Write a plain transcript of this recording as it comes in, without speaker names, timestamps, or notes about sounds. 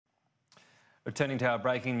Returning to our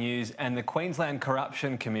breaking news, and the Queensland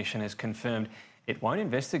Corruption Commission has confirmed it won't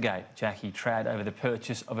investigate Jackie Trad over the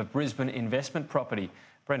purchase of a Brisbane investment property.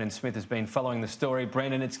 Brendan Smith has been following the story.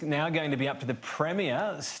 Brendan, it's now going to be up to the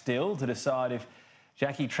Premier still to decide if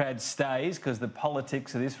Jackie Trad stays, because the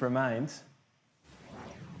politics of this remains.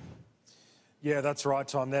 Yeah, that's right,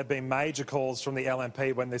 Tom. There have been major calls from the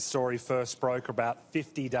LNP when this story first broke about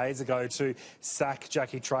 50 days ago to sack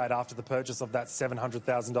Jackie Trad after the purchase of that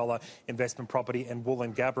 $700,000 investment property in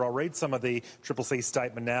Woolloongabba. I'll read some of the CCC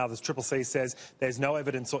statement now. The CCC says there's no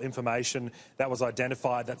evidence or information that was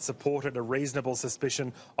identified that supported a reasonable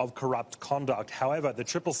suspicion of corrupt conduct. However, the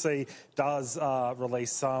CCC does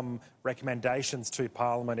release some recommendations to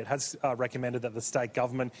Parliament. It has recommended that the state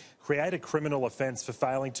government create a criminal offence for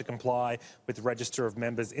failing to comply with the Register of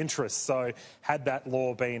Members' interests. So had that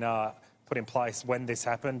law been put in place when this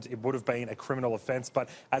happened, it would have been a criminal offence. But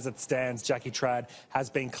as it stands, Jackie Trad has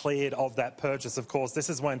been cleared of that purchase. Of course, this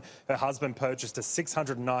is when her husband purchased a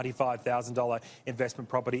 $695,000 investment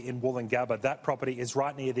property in Woolloongabba. That property is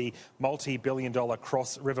right near the multi-billion-dollar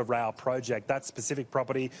Cross River Rail project. That specific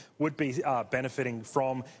property would be benefiting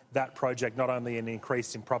from that project, not only an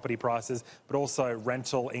increase in property prices, but also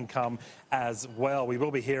rental income as well. We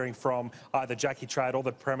will be hearing from either Jackie Trad or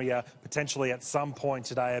the Premier potentially at some point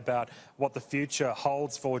today about what the future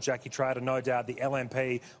holds for Jackie Trad, and no doubt the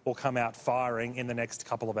LNP will come out firing in the next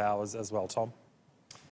couple of hours as well, Tom.